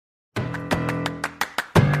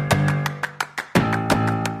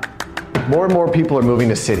More and more people are moving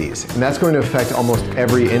to cities, and that's going to affect almost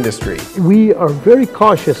every industry. We are very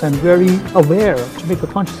cautious and very aware to make a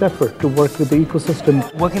conscious effort to work with the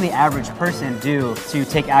ecosystem. What can the average person do to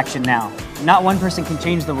take action now? Not one person can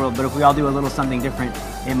change the world, but if we all do a little something different,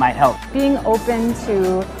 it might help. Being open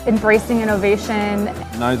to embracing innovation.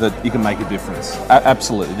 Know that you can make a difference.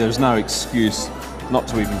 Absolutely. There's no excuse not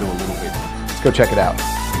to even do a little bit. Let's go check it out.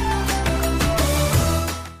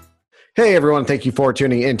 Hey everyone, thank you for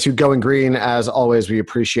tuning in to Going Green. As always, we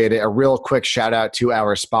appreciate it. A real quick shout out to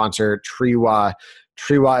our sponsor, Triwa.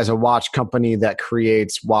 Triwa is a watch company that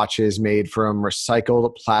creates watches made from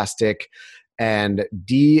recycled plastic and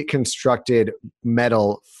deconstructed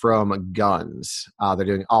metal from guns. They're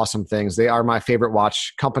doing awesome things. They are my favorite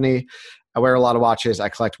watch company. I wear a lot of watches. I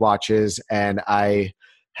collect watches, and I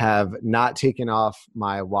have not taken off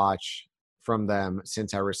my watch from them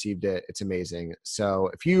since I received it. It's amazing. So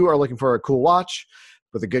if you are looking for a cool watch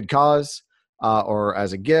with a good cause or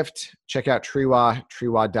as a gift, check out Triwa,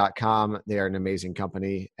 triwa.com. They are an amazing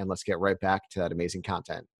company. And let's get right back to that amazing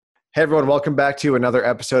content. Hey everyone, welcome back to another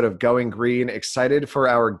episode of Going Green. Excited for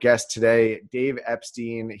our guest today, Dave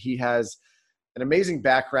Epstein. He has an amazing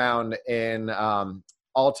background in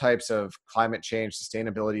all types of climate change,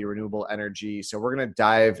 sustainability, renewable energy. So we're going to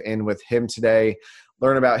dive in with him today,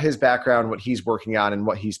 learn about his background, what he's working on, and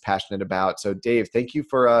what he's passionate about. So Dave, thank you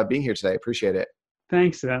for being here today. Appreciate it.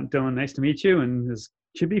 Thanks, Dylan. Nice to meet you, and this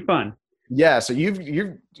should be fun. Yeah, so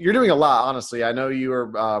you're doing a lot, honestly. I know you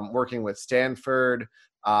are working with Stanford.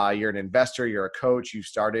 You're an investor. You're a coach. You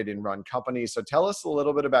started and run companies. So tell us a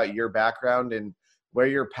little bit about your background and where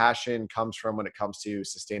your passion comes from when it comes to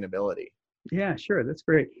sustainability. Yeah, sure. That's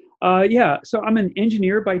great. So I'm an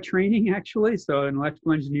engineer by training, actually. So an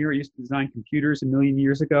electrical engineer. I used to design computers a million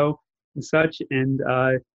years ago and such, and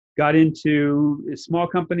got into small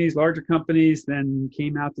companies, larger companies, then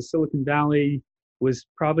came out to Silicon Valley, was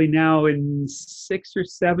probably now in 6 or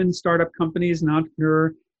 7 startup companies, an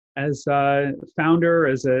entrepreneur, as a founder,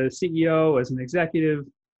 as a CEO, as an executive,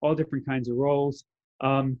 all different kinds of roles.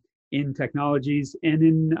 In technologies. And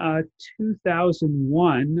in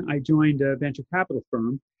 2001, I joined a venture capital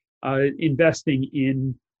firm investing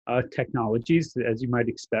in technologies, as you might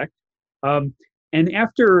expect. And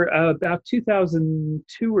after about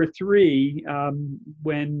 2002 or 3,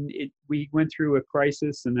 when we went through a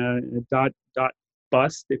crisis and a dot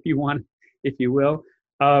bust, if you will,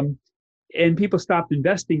 and people stopped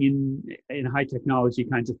investing in high technology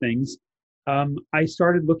kinds of things, I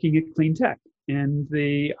started looking at clean tech. And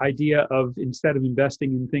the idea of, instead of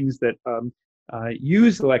investing in things that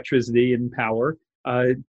use electricity and power,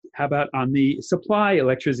 how about on the supply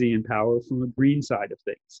electricity and power from the green side of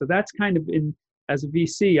things? So that's kind of, as a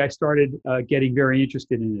VC, I started getting very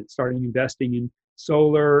interested in it, starting investing in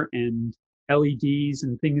solar and LEDs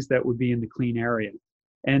and things that would be in the clean area.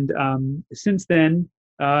 And since then,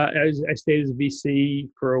 I stayed as a VC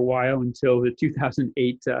for a while until the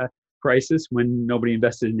 2008 crisis, when nobody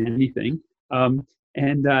invested in anything.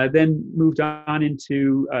 And then moved on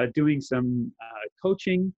into doing some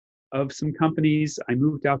coaching of some companies. I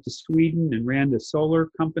moved out to Sweden and ran the solar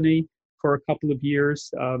company for a couple of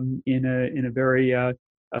years in a very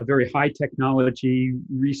high technology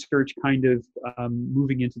research kind of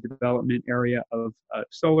moving into development area of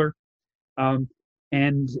solar.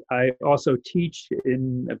 And I also teach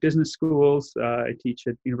in business schools. I teach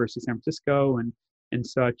at University of San Francisco and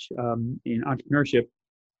such in entrepreneurship.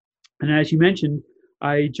 And as you mentioned,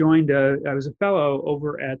 I was a fellow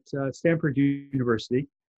over at Stanford University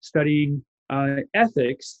studying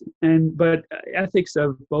ethics, but ethics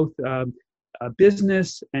of both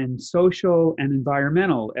business and social and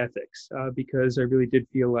environmental ethics, because I really did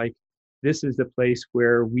feel like this is the place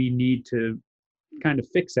where we need to kind of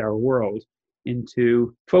fix our world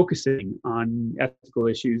into focusing on ethical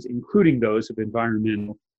issues, including those of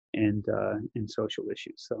environmental and social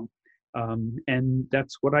issues. So. And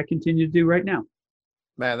that's what I continue to do right now.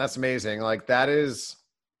 Man, that's amazing. That is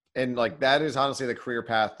honestly the career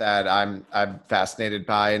path that I'm fascinated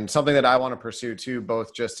by, and something that I want to pursue too,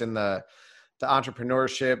 both just in the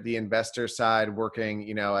entrepreneurship, the investor side,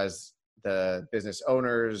 working, as the business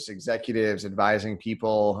owners, executives, advising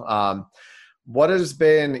people. What has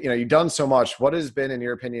been, you've done so much. What has been, in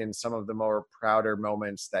your opinion, some of the more prouder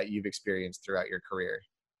moments that you've experienced throughout your career?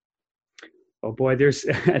 Oh boy, there's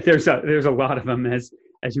a lot of them, as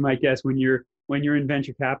you might guess. When you're in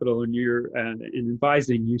venture capital and you're in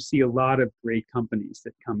advising, you see a lot of great companies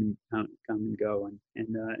that come and go,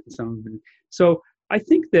 and some of them. So I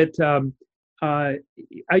think that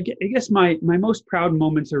I guess my most proud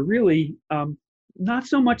moments are really not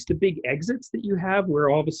so much the big exits that you have where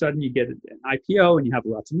all of a sudden you get an IPO and you have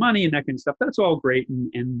lots of money and that kind of stuff. That's all great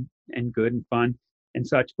and good and fun and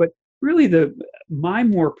such. But really my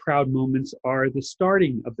more proud moments are the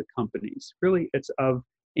starting of the companies. Really, it's of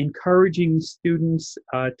encouraging students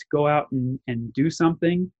to go out and do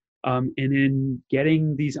something, and then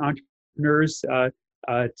getting these entrepreneurs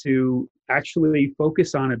to actually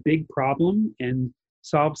focus on a big problem and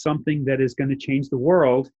solve something that is going to change the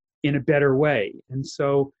world in a better way. And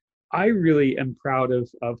so I really am proud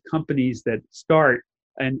of companies that start,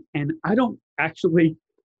 and I don't actually,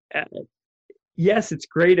 yes, it's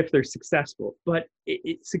great if they're successful, but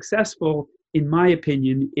successful, in my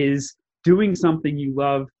opinion, is doing something you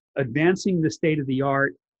love, advancing the state of the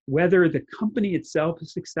art. Whether the company itself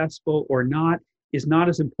is successful or not is not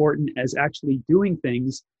as important as actually doing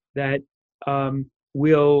things that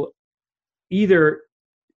will either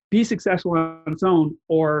be successful on its own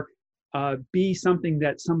or be something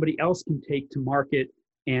that somebody else can take to market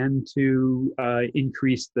and to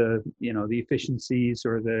increase the efficiencies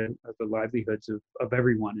or the livelihoods of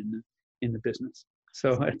everyone in the business.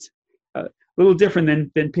 So it's a little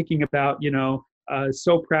different than picking about,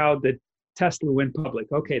 so proud that Tesla went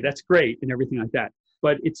public. Okay, that's great and everything like that.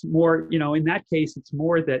 But it's more, in that case, it's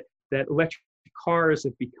more that electric cars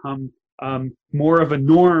have become more of a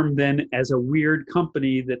norm than as a weird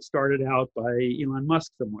company that started out by Elon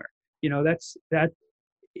Musk somewhere.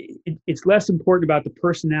 It's less important about the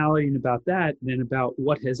personality and about that than about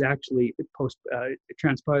what has actually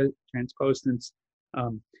transpired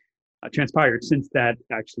since that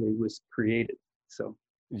actually was created. So.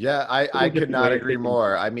 Yeah, I could not agree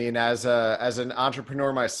more. I mean, as an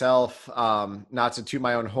entrepreneur myself, not to toot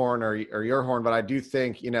my own horn or your horn, but I do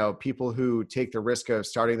think, people who take the risk of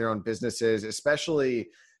starting their own businesses, especially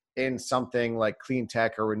in something like clean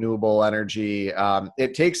tech or renewable energy,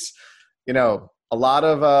 it takes, a lot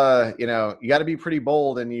of, you got to be pretty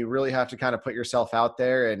bold, and you really have to kind of put yourself out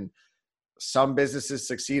there. And some businesses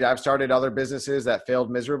succeed. I've started other businesses that failed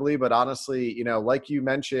miserably, but honestly, like you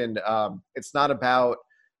mentioned, it's not about,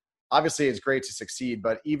 obviously it's great to succeed,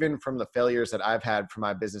 but even from the failures that I've had from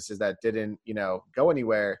my businesses that didn't, go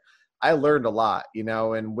anywhere, I learned a lot,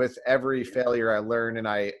 and with every failure I learned, and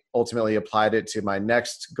I ultimately applied it to my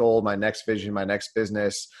next goal, my next vision, my next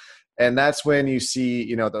business. And that's when you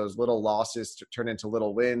see, those little losses turn into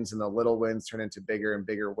little wins, and the little wins turn into bigger and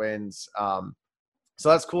bigger wins. So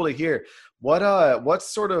that's cool to hear.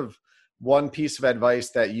 What's sort of one piece of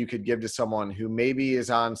advice that you could give to someone who maybe is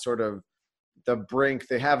on sort of the brink?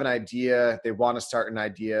 They have an idea, they want to start an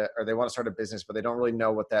idea, or they want to start a business, but they don't really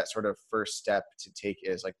know what that sort of first step to take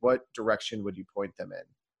is. Like, what direction would you point them in?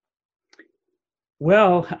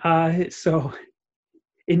 Well, so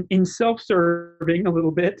in self-serving a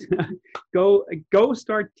little bit, go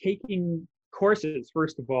start taking courses,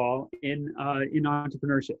 first of all, in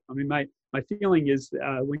entrepreneurship. I mean, my feeling is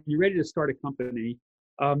when you're ready to start a company,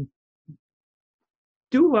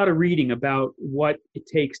 do a lot of reading about what it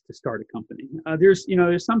takes to start a company. There's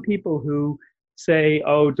some people who say,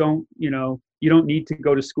 oh, you don't need to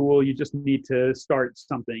go to school, you just need to start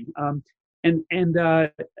something.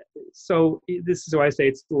 So this is why I say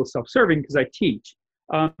it's a little self-serving, because I teach.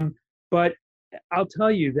 But I'll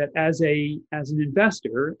tell you that as an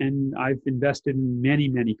investor, and I've invested in many,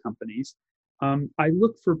 many companies, I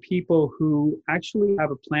look for people who actually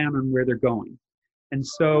have a plan on where they're going. And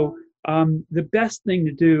so the best thing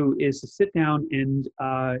to do is to sit down and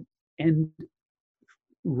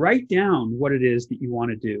write down what it is that you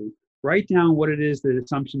want to do. Write down what it is, the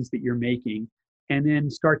assumptions that you're making, and then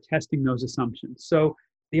start testing those assumptions. So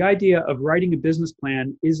the idea of writing a business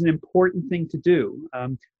plan is an important thing to do.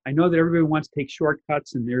 I know that everybody wants to take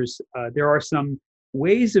shortcuts, and there are some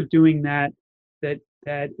ways of doing that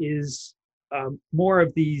is more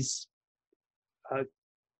of these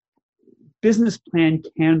business plan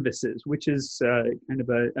canvases, which is kind of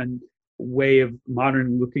a way of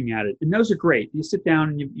modern looking at it. And those are great. You sit down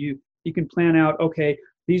and you can plan out, okay,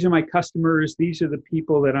 these are my customers, these are the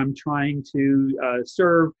people that I'm trying to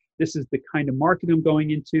serve, this is the kind of market I'm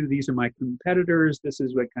going into, these are my competitors, this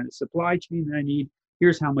is what kind of supply chain that I need,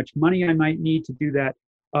 here's how much money I might need to do that.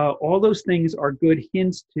 All those things are good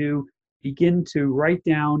hints to begin to write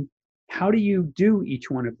down, how do you do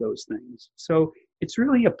each one of those things? So it's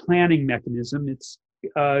really a planning mechanism. It's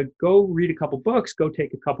go read a couple books, go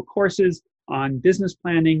take a couple courses on business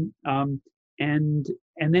planning, and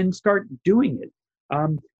then start doing it.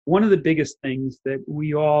 One of the biggest things that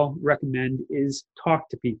we all recommend is talk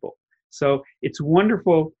to people. So it's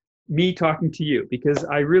wonderful me talking to you, because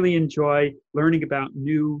I really enjoy learning about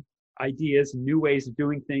new ideas and new ways of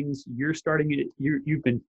doing things. You're starting it. You've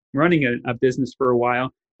been running a business for a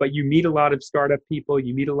while, but you meet a lot of startup people,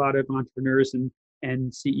 you meet a lot of entrepreneurs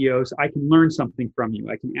and CEOs. I can learn something from you.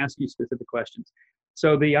 I can ask you specific questions.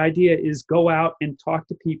 So the idea is go out and talk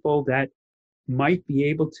to people that might be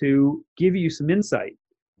able to give you some insight,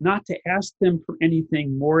 not to ask them for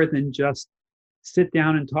anything more than just sit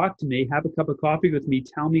down and talk to me, have a cup of coffee with me,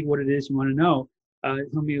 tell me what it is you want to know.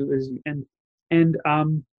 Tell me what it is, and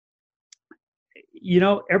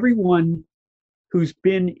everyone who's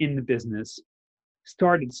been in the business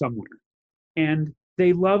started somewhere, and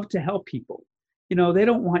they love to help people. They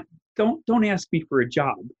don't ask me for a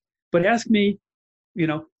job, but ask me,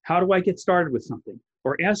 how do I get started with something?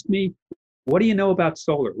 Or ask me, what do you know about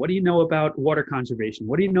solar? What do you know about water conservation?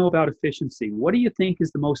 What do you know about efficiency? What do you think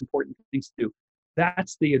is the most important things to do?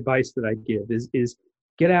 That's the advice that I give is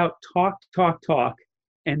get out, talk,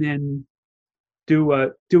 and then do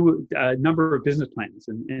a number of business plans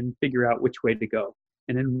and figure out which way to go.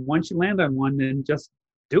 And then once you land on one, then just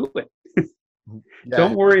do it. Yeah.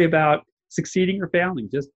 Don't worry about succeeding or failing.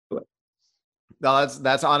 Just do it. No,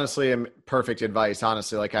 that's honestly perfect advice.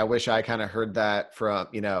 Honestly, like I wish I kind of heard that from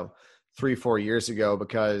 3-4 years ago,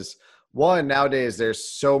 because one, nowadays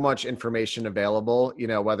there's so much information available.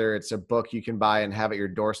 Whether it's a book you can buy and have at your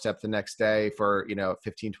doorstep the next day for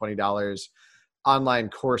 $15-$20, online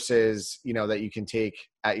courses that you can take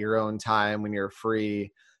at your own time when you're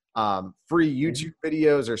free. Free YouTube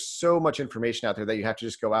videos. There's so much information out there that you have to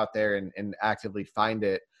just go out there and actively find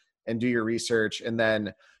it and do your research. And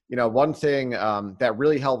then, one thing that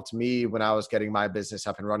really helped me when I was getting my business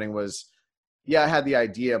up and running was, I had the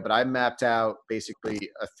idea, but I mapped out basically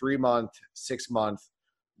a 3-month, 6-month,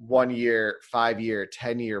 1-year, 5-year,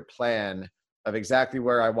 10-year plan of exactly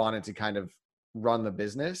where I wanted to kind of run the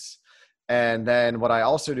business. And then what I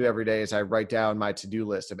also do every day is I write down my to-do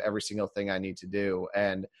list of every single thing I need to do.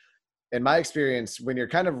 And in my experience, when you're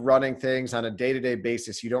kind of running things on a day-to-day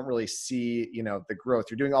basis, you don't really see, the growth.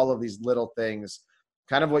 You're doing all of these little things,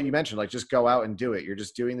 kind of what you mentioned, like just go out and do it. You're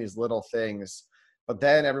just doing these little things. But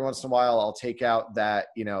then every once in a while, I'll take out that,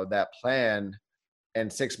 that plan,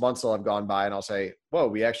 and 6 months will have gone by and I'll say, whoa,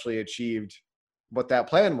 we actually achieved what that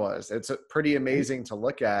plan was. It's pretty amazing to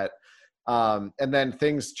look at. And then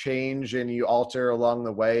things change and you alter along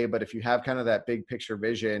the way. But if you have kind of that big picture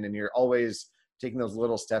vision and you're always taking those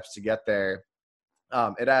little steps to get there,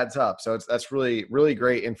 it adds up. So that's really, really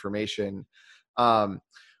great information.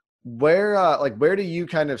 Where do you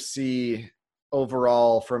kind of see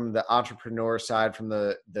overall from the entrepreneur side, from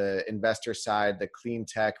the investor side, the clean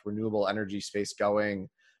tech, renewable energy space going?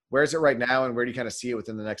 Where is it right now, and where do you kind of see it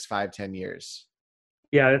within the next 5-10 years?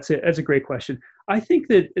 Yeah, that's a great question. I think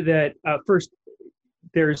that first,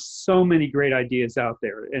 there's so many great ideas out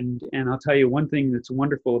there, and I'll tell you one thing that's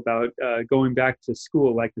wonderful about going back to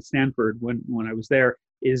school, like the Stanford when I was there,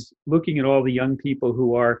 is looking at all the young people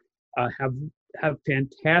who are have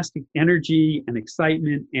fantastic energy and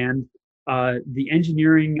excitement, and the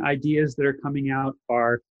engineering ideas that are coming out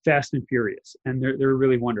are fast and furious, and they're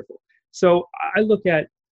really wonderful. So I look at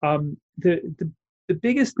the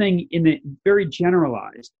biggest thing in it, very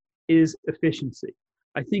generalized, is efficiency.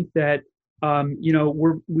 I think that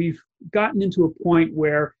we've gotten into a point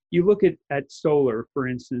where you look at solar, for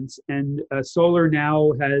instance, and solar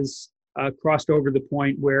now has crossed over the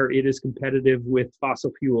point where it is competitive with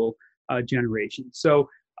fossil fuel generation. So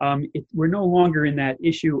we're no longer in that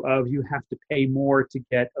issue of you have to pay more to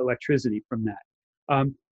get electricity from that.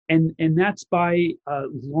 And that's by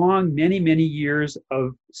many years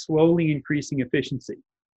of slowly increasing efficiency.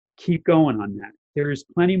 Keep going on that. There's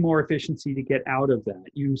plenty more efficiency to get out of that.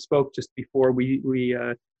 You spoke just before we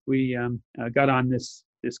got on this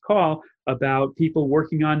call about people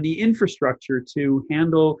working on the infrastructure to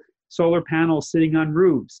handle solar panels sitting on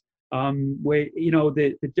roofs.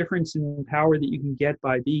 The difference in power that you can get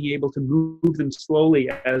by being able to move them slowly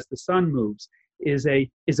as the sun moves is a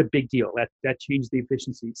big deal. That changed the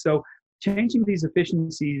efficiency. So changing these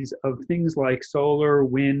efficiencies of things like solar,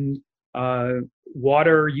 wind,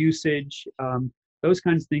 water usage, those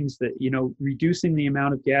kinds of things, that reducing the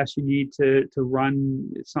amount of gas you need to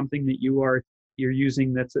run something that you're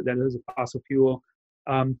using that is a fossil fuel.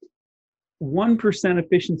 1%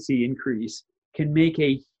 efficiency increase can make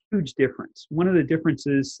a huge difference. One of the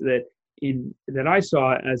differences that I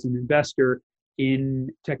saw as an investor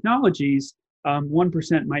in technologies,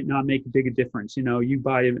 1% might not make a big difference. You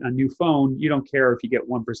buy a new phone, you don't care if you get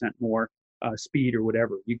 1% more speed or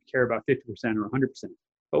whatever. You care about 50% or 100%.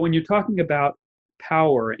 But when you're talking about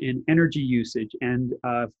power and energy usage and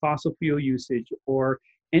fossil fuel usage or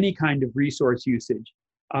any kind of resource usage,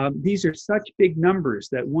 these are such big numbers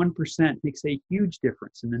that 1% makes a huge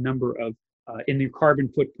difference in the number of in the carbon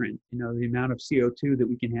footprint, the amount of CO2 that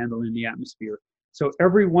we can handle in the atmosphere. So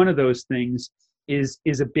every one of those things is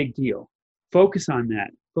a big deal. Focus on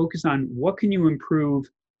that. Focus on what can you improve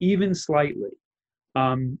even slightly,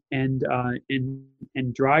 and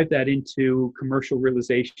drive that into commercial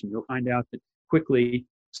realization. You'll find out that quickly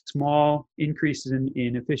small increases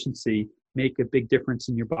in efficiency make a big difference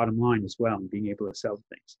in your bottom line as well, and being able to sell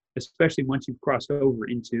things, especially once you've crossed over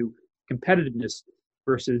into competitiveness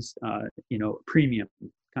versus premium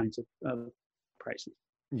kinds of prices.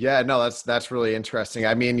 Yeah, no, that's really interesting.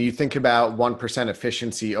 I mean, you think about 1%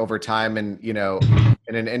 efficiency over time, and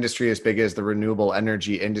in an industry as big as the renewable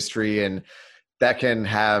energy industry, and that can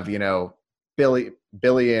have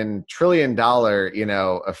billion trillion dollar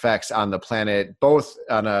effects on the planet, both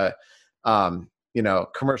on a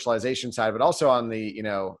commercialization side, but also on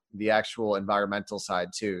the actual environmental side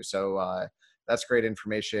too. So that's great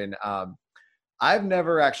information. I've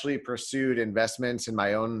never actually pursued investments in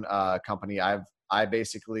my own company. I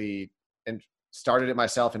basically started it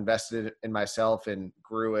myself, invested in myself, and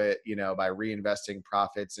grew it, by reinvesting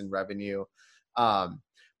profits and revenue.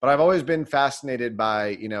 But I've always been fascinated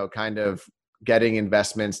by, kind of getting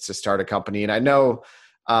investments to start a company. And I know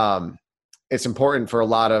it's important for a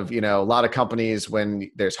lot of companies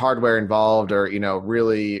when there's hardware involved, or,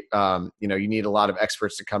 really, you need a lot of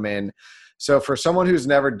experts to come in. So for someone who's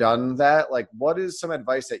never done that, like, what is some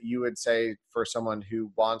advice that you would say for someone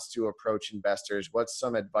who wants to approach investors? What's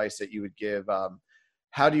some advice that you would give?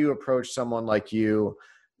 How do you approach someone like you?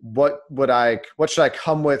 What should I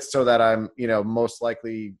come with so that I'm, most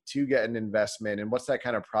likely to get an investment? And what's that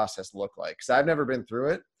kind of process look like? Because I've never been through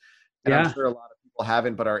it, and I'm sure a lot of people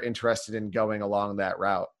haven't, but are interested in going along that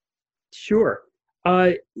route. Sure.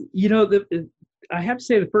 I have to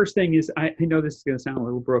say the first thing is, I know this is going to sound a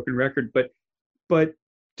little broken record, but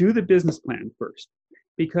do the business plan first,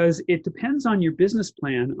 because it depends on your business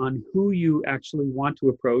plan on who you actually want to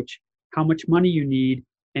approach, how much money you need,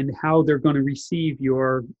 and how they're going to receive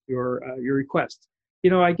your requests.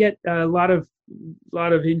 I get a lot of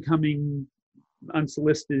incoming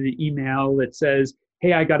unsolicited email that says,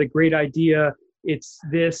 "Hey, I got a great idea. It's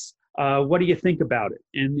this. What do you think about it?"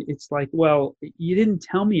 And it's like, well, you didn't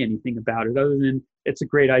tell me anything about it other than it's a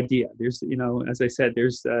great idea. There's, as I said,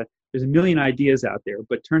 there's a million ideas out there,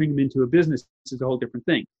 but turning them into a business is a whole different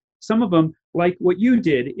thing. Some of them, like what you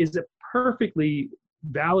did, is a perfectly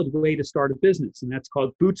valid way to start a business, and that's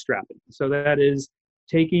called bootstrapping. So that is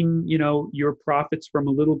taking, your profits from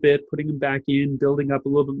a little bit, putting them back in, building up a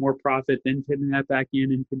little bit more profit, then putting that back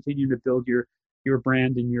in, and continuing to build your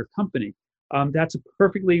brand and your company. That's a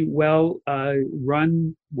perfectly well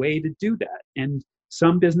run way to do that. And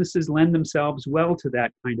some businesses lend themselves well to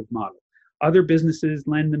that kind of model. Other businesses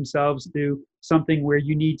lend themselves to something where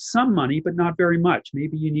you need some money, but not very much.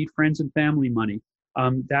 Maybe you need friends and family money.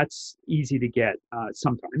 That's easy to get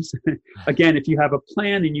sometimes. Again, if you have a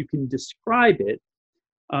plan and you can describe it,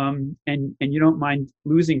 and you don't mind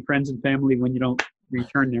losing friends and family when you don't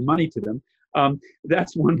return their money to them,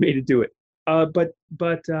 that's one way to do it. But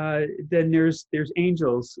then there's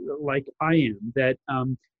angels like I am that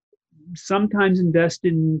sometimes invest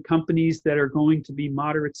in companies that are going to be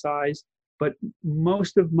moderate size, but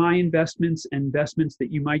most of my investments that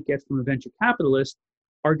you might get from a venture capitalist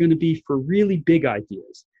are going to be for really big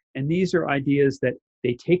ideas. And these are ideas that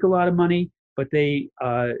they take a lot of money, but they're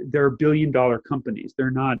 $1 billion companies.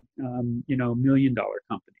 They're not $1 million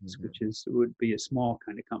companies, Mm-hmm. which would be a small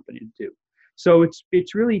kind of company to do. So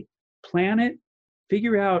it's really plan it,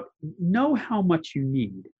 figure out, know how much you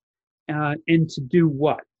need, and to do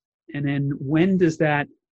what. And then when does that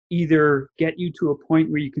either get you to a point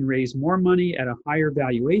where you can raise more money at a higher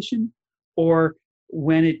valuation, or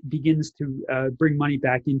when it begins to bring money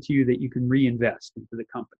back into you that you can reinvest into the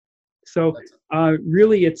company. So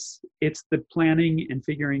really it's the planning and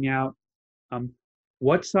figuring out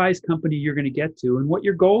what size company you're going to get to and what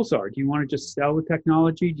your goals are. Do you want to just sell the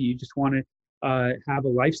technology? Do you just want to have a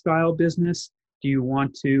lifestyle business? Do you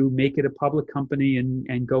want to make it a public company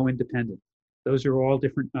and go independent? Those are all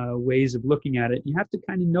different ways of looking at it. You have to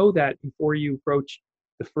kind of know that before you approach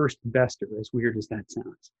the first investor, as weird as that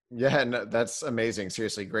sounds. Yeah, no, that's amazing.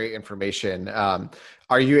 Seriously, great information.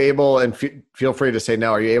 Are you able, and feel free to say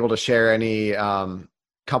no, are you able to share any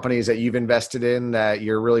companies that you've invested in that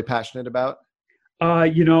you're really passionate about?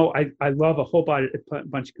 I love a whole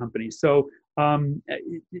bunch of companies. So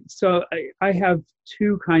I have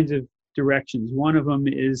two kinds of directions. One of them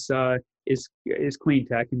is clean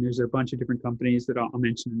tech, and there's a bunch of different companies that I'll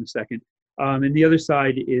mention in a second. And the other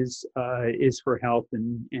side is for health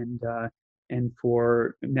and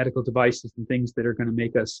for medical devices and things that are going to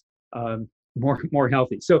make us more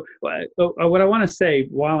healthy. So what I want to say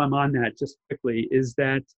while I'm on that, just quickly, is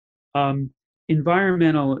that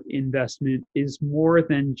environmental investment is more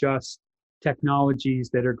than just technologies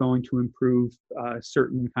that are going to improve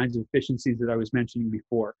certain kinds of efficiencies that I was mentioning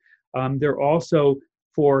before. They're also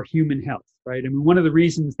for human health, right? I mean, one of the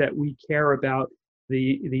reasons that we care about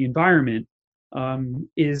the environment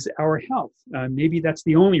is our health. Maybe that's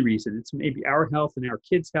the only reason. It's maybe our health and our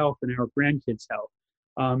kids' health and our grandkids' health,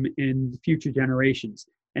 and future generations.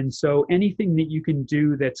 And so anything that you can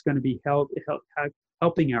do that's going to be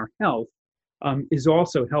helping our health is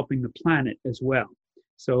also helping the planet as well.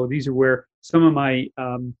 So these are where some of my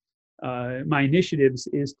my initiatives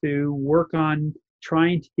is to work on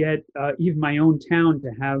trying to get even my own town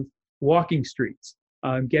to have walking streets,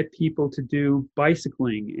 get people to do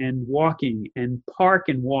bicycling and walking and park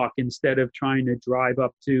and walk instead of trying to drive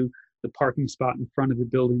up to the parking spot in front of the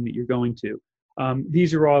building that you're going to.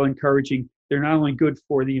 These are all encouraging. They're not only good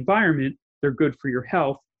for the environment, they're good for your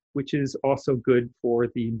health, which is also good for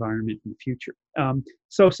the environment in the future.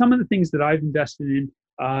 So some of the things that I've invested in,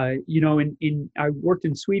 I worked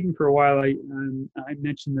in Sweden for a while. I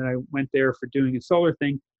mentioned that I went there for doing a solar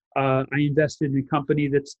thing. I invested in a company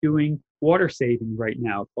that's doing water saving right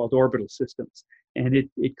now called Orbital Systems, and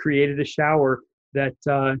it created a shower that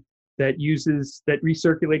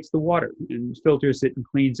recirculates the water and filters it and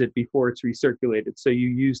cleans it before it's recirculated. So you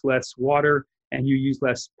use less water and you use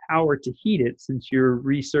less power to heat it, since you're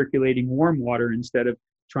recirculating warm water instead of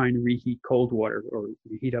trying to reheat cold water or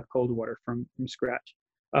heat up cold water from scratch.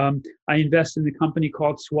 I invested in a company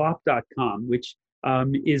called swap.com, which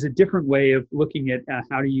is a different way of looking at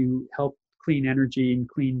how do you help clean energy and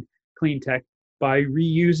clean tech by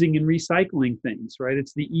reusing and recycling things, right?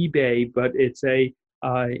 It's the eBay, but it's a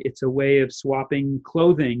way of swapping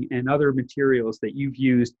clothing and other materials that you've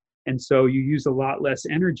used. And so you use a lot less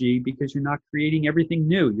energy because you're not creating everything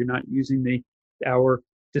new. You're not using our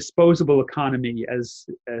disposable economy as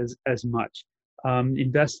much.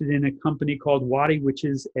 Invested in a company called Wadi, which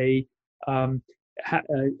is a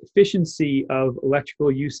efficiency of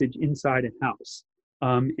electrical usage inside a house.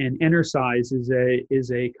 And Energize is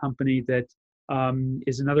a company that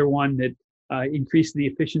is another one that increase the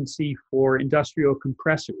efficiency for industrial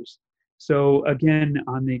compressors. So again,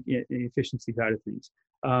 on the efficiency side of things,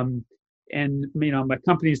 and my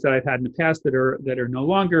companies that I've had in the past that are no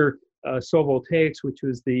longer Solvoltaics, which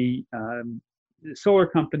was the solar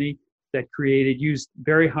company that used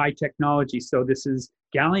very high technology. So this is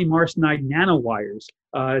gallium arsenide nanowires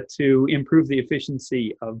to improve the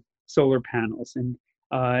efficiency of solar panels, and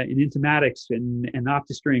Intomatics and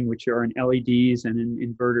OptiString, which are in LEDs and in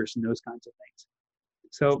inverters and those kinds of things.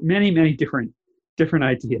 So many different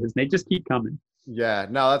ideas. They just keep coming. Yeah,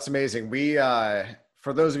 no, that's amazing. We,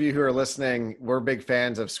 for those of you who are listening, we're big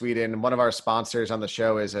fans of Sweden. One of our sponsors on the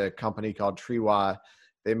show is a company called Triwa.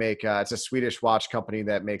 They make, it's a Swedish watch company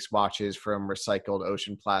that makes watches from recycled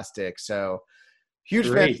ocean plastic. So huge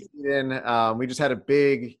fan of Sweden. We just had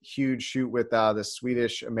a huge shoot with the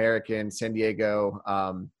Swedish American San Diego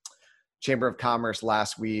Chamber of Commerce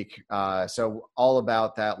last week. So all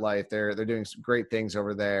about that life. They're doing some great things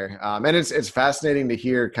over there. And it's fascinating to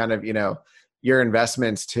hear kind of, your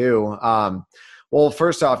investments too. Well,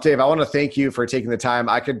 first off, Dave, I want to thank you for taking the time.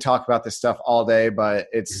 I could talk about this stuff all day, but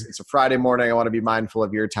it's a Friday morning. I want to be mindful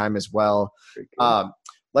of your time as well.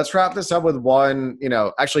 Let's wrap this up with one,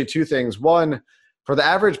 actually two things. One, for the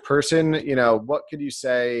average person, what could you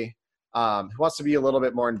say who wants to be a little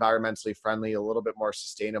bit more environmentally friendly, a little bit more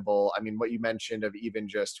sustainable? I mean, what you mentioned of even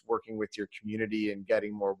just working with your community and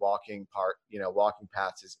getting more walking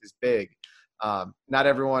paths is big. Not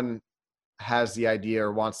everyone has the idea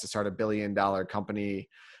or wants to start $1 billion company,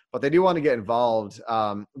 but they do want to get involved.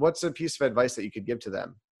 What's a piece of advice that you could give to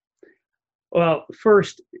them? Well,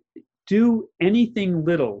 first, do anything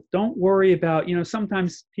little. Don't worry about,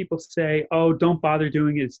 sometimes people say, oh, don't bother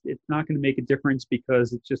doing it. It's not going to make a difference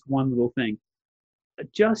because it's just one little thing.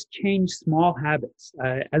 Just change small habits.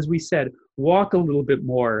 As we said, walk a little bit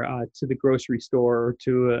more to the grocery store or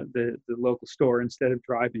to the local store instead of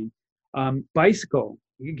driving. Bicycle.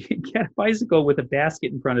 You can get a bicycle with a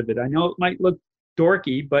basket in front of it. I know it might look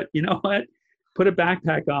dorky, but you know what? Put a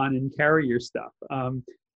backpack on and carry your stuff.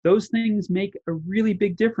 Those things make a really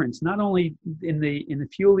big difference, not only in the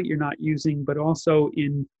fuel that you're not using, but also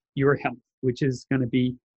in your health, which is going to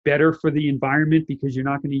be better for the environment because you're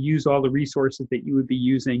not going to use all the resources that you would be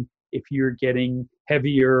using if you're getting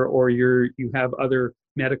heavier or you have other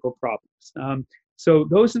medical problems. So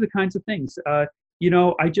those are the kinds of things. I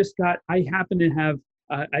happen to have,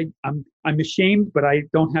 I'm ashamed, but I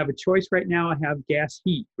don't have a choice right now. I have gas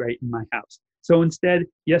heat right in my house. So instead,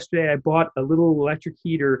 yesterday I bought a little electric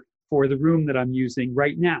heater for the room that I'm using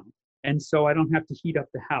right now. And so I don't have to heat up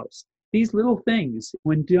the house. These little things,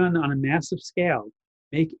 when done on a massive scale,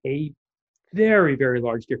 make a very, very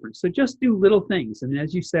large difference. So just do little things. And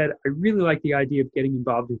as you said, I really like the idea of getting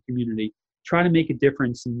involved in the community. Try to make a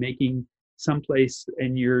difference in making someplace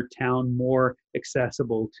in your town more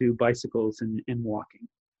accessible to bicycles and walking.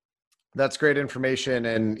 That's great information.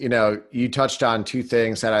 And, you touched on two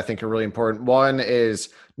things that I think are really important. One is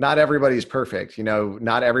not everybody's perfect.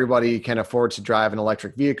 Not everybody can afford to drive an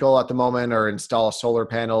electric vehicle at the moment or install solar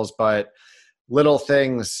panels, but little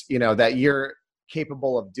things, that you're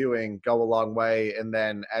capable of doing go a long way. And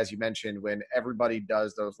then, as you mentioned, when everybody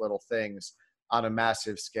does those little things on a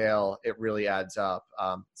massive scale, it really adds up.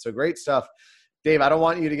 So great stuff. Dave, I don't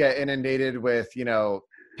want you to get inundated with,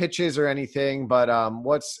 pitches or anything, but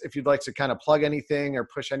if you'd like to kind of plug anything or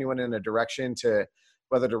push anyone in a direction to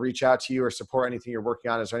whether to reach out to you or support anything you're working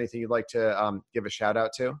on, is there anything you'd like to give a shout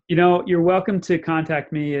out to? You're welcome to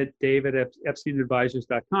contact me at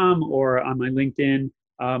dave@epsteinadvisors.com or on my LinkedIn.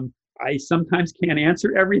 I sometimes can't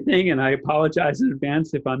answer everything, and I apologize in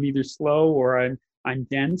advance if I'm either slow or I'm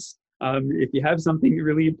dense. If you have something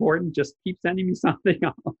really important, just keep sending me something.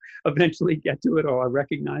 I'll eventually get to it, or I'll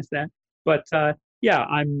recognize that. But yeah,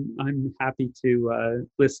 I'm happy to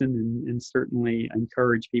listen and certainly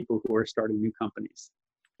encourage people who are starting new companies.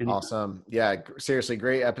 Anytime. Awesome. Yeah, seriously,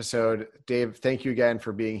 great episode. Dave, thank you again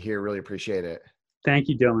for being here. Really appreciate it. Thank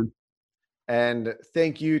you, Dylan. And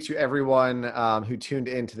thank you to everyone who tuned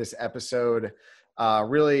into this episode.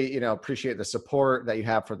 Really, appreciate the support that you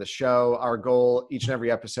have for the show. Our goal each and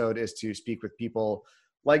every episode is to speak with people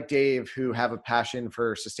like Dave who have a passion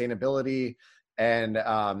for sustainability and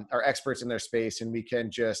are experts in their space. And we can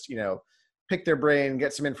just, pick their brain,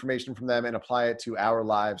 get some information from them and apply it to our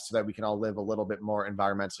lives so that we can all live a little bit more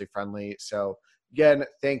environmentally friendly. So again,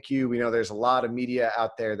 thank you. We know there's a lot of media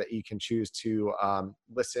out there that you can choose to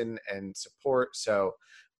listen and support. So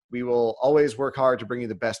we will always work hard to bring you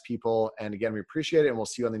the best people. And again, we appreciate it. And we'll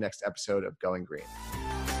see you on the next episode of Going Green.